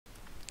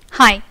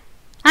Hi,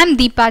 I'm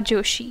Deepa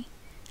Joshi.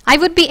 I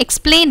would be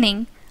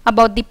explaining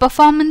about the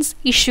performance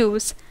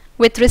issues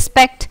with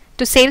respect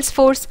to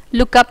Salesforce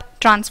Lookup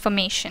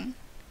transformation.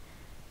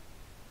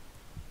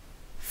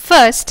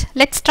 First,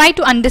 let's try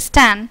to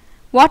understand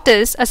what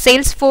is a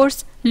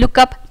Salesforce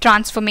Lookup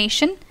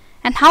transformation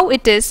and how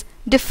it is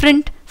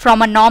different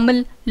from a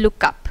normal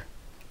lookup.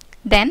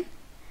 Then,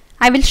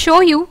 I will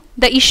show you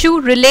the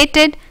issue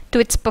related to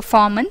its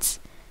performance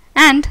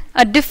and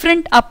a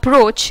different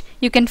approach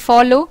you can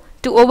follow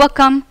to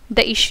overcome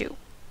the issue.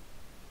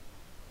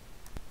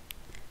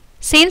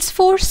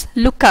 Salesforce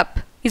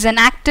Lookup is an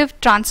active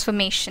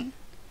transformation.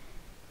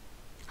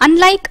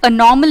 Unlike a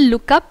normal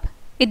lookup,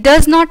 it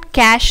does not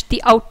cache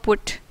the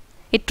output.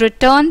 It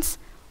returns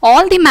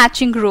all the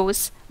matching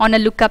rows on a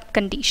lookup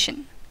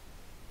condition.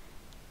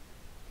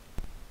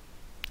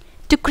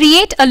 To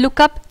create a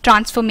lookup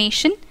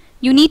transformation,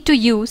 you need to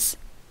use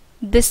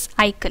this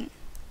icon.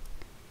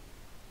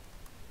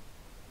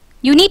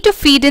 You need to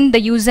feed in the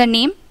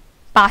username,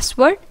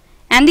 password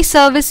and the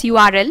service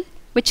URL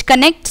which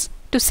connects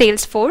to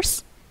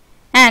Salesforce,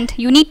 and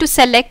you need to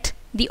select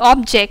the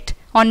object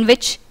on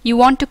which you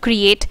want to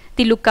create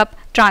the lookup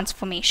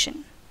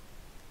transformation.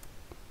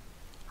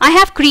 I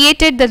have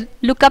created the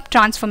lookup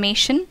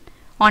transformation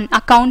on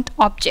account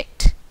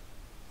object.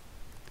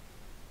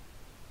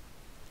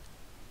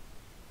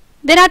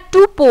 There are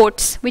two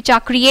ports which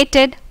are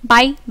created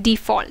by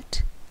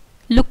default: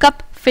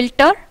 lookup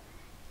filter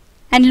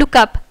and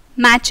lookup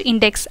match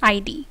index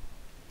ID.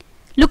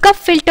 Lookup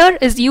filter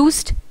is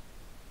used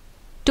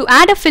to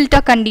add a filter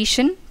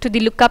condition to the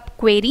lookup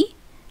query,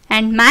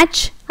 and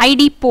match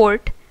ID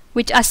port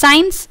which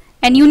assigns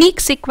an unique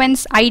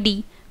sequence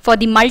ID for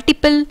the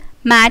multiple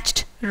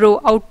matched row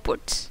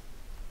outputs.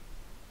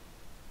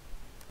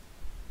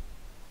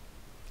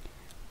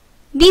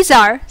 These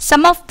are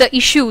some of the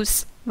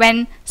issues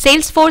when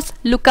Salesforce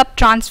Lookup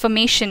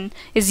transformation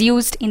is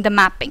used in the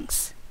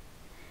mappings.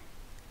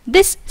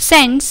 This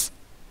sends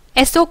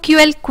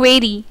SOQL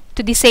query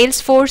to the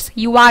Salesforce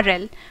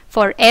URL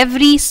for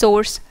every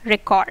source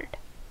record.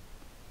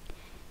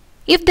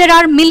 If there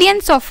are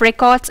millions of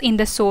records in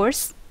the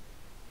source,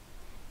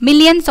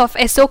 millions of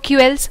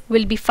SOQLs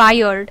will be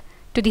fired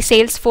to the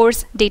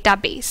Salesforce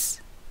database.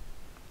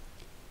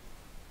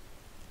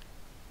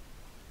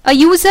 A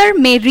user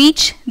may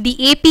reach the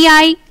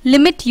API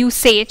limit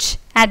usage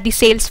at the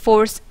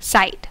Salesforce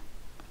side.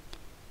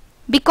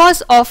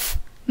 Because of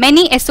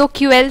many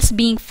SOQLs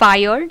being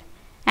fired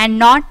and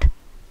not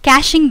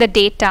caching the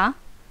data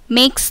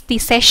makes the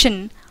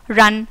session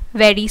run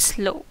very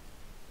slow.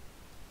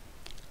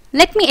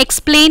 Let me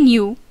explain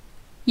you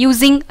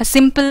using a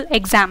simple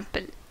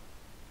example.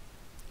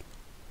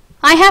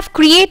 I have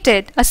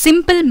created a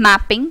simple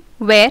mapping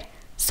where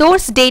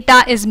source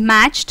data is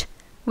matched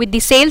with the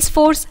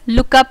Salesforce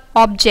Lookup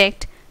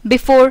object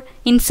before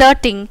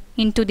inserting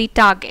into the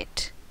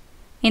target.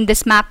 In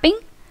this mapping,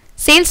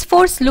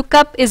 Salesforce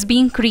Lookup is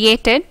being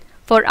created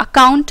for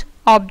account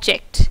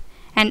object,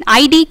 and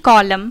ID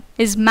column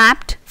is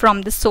mapped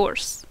from the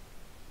source.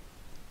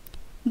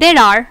 There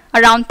are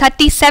around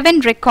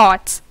 37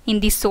 records in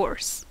the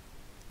source.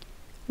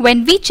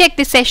 When we check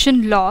the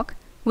session log,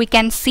 we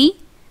can see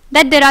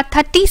that there are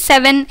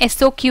 37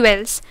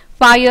 SOQLs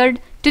fired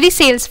to the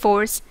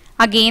Salesforce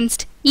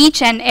against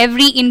each and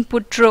every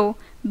input row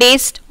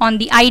based on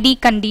the ID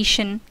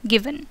condition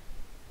given.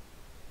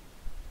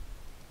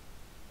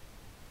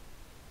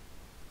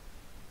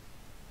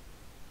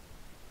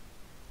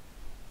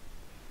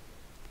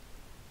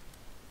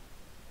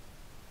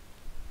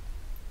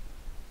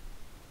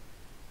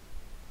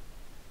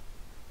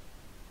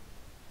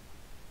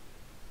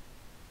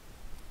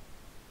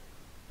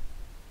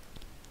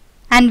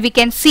 And we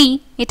can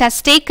see it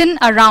has taken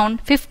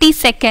around 50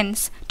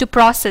 seconds to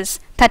process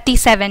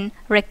 37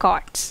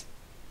 records.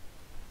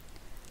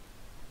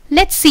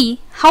 Let's see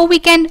how we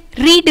can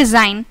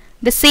redesign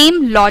the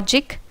same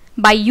logic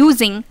by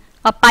using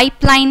a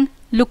pipeline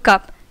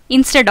lookup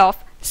instead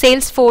of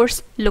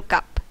Salesforce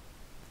Lookup.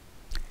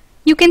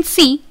 You can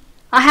see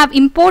I have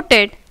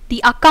imported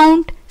the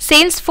account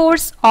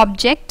Salesforce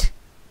object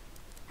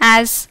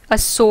as a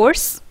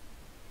source,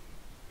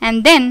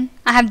 and then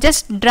I have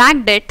just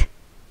dragged it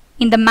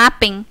in the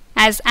mapping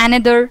as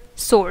another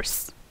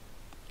source.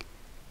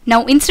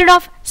 Now instead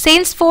of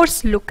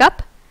Salesforce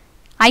Lookup,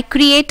 I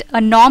create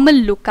a normal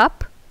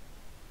lookup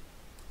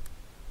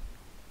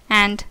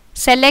and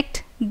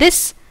select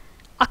this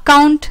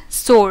account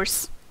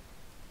source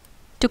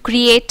to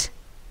create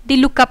the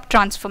lookup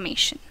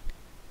transformation.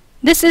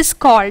 This is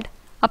called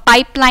a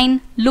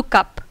pipeline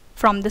lookup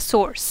from the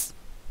source.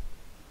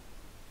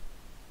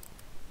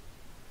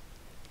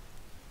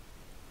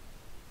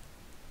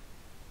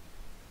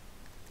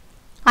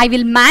 I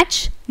will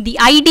match the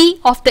ID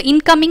of the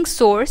incoming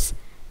source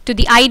to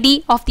the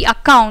ID of the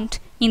account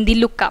in the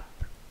lookup.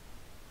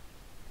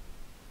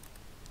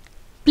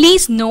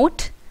 Please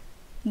note,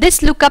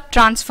 this lookup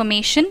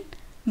transformation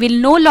will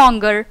no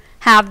longer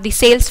have the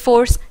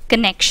Salesforce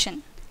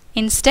connection.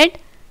 Instead,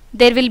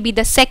 there will be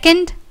the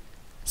second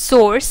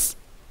source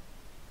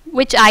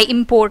which I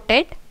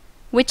imported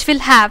which will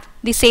have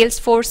the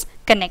Salesforce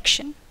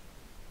connection.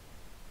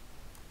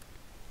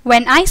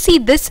 When I see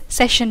this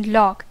session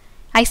log,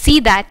 I see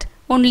that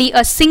only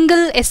a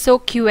single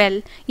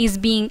SOQL is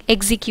being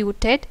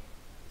executed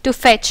to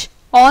fetch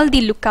all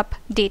the lookup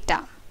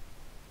data.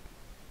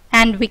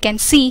 And we can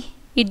see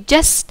it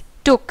just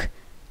took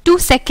 2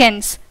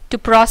 seconds to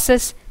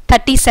process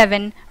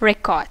 37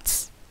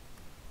 records.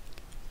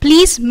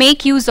 Please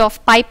make use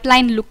of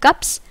pipeline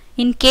lookups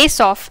in case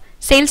of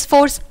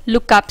Salesforce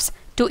lookups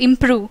to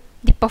improve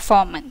the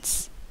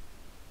performance.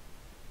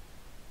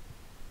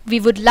 We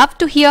would love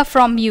to hear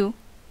from you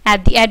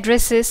at the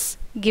addresses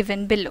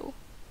given below.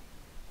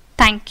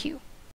 Thank you.